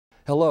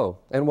Hello,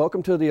 and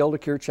welcome to the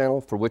Eldercare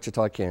channel for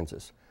Wichita,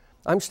 Kansas.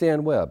 I'm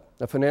Stan Webb,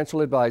 a financial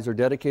advisor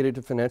dedicated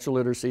to financial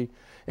literacy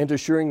and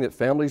assuring that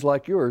families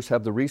like yours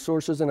have the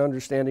resources and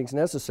understandings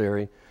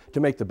necessary to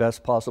make the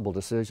best possible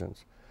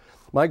decisions.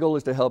 My goal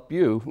is to help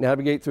you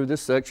navigate through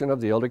this section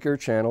of the Eldercare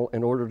channel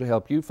in order to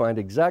help you find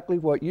exactly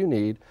what you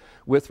need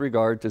with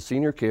regard to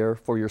senior care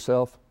for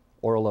yourself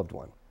or a loved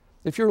one.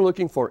 If you're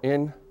looking for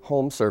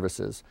in-home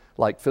services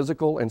like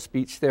physical and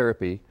speech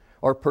therapy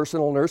or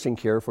personal nursing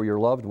care for your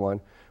loved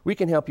one, we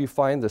can help you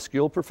find the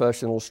skilled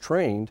professionals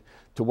trained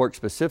to work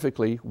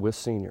specifically with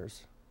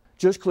seniors.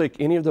 Just click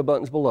any of the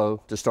buttons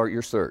below to start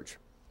your search.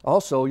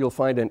 Also, you'll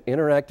find an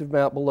interactive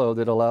map below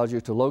that allows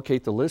you to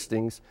locate the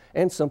listings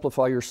and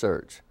simplify your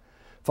search.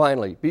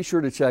 Finally, be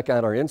sure to check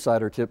out our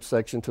Insider Tips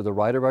section to the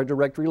right of our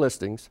directory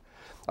listings.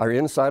 Our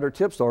Insider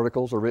Tips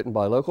articles are written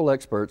by local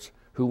experts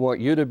who want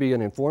you to be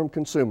an informed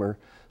consumer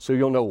so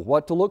you'll know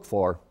what to look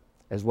for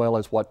as well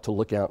as what to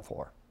look out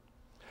for.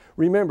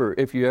 Remember,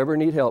 if you ever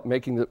need help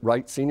making the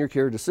right senior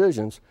care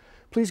decisions,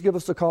 please give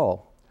us a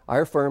call.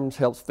 Our firm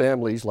helps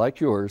families like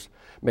yours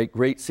make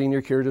great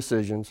senior care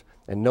decisions,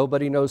 and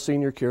nobody knows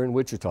senior care in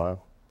Wichita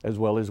as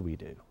well as we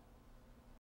do.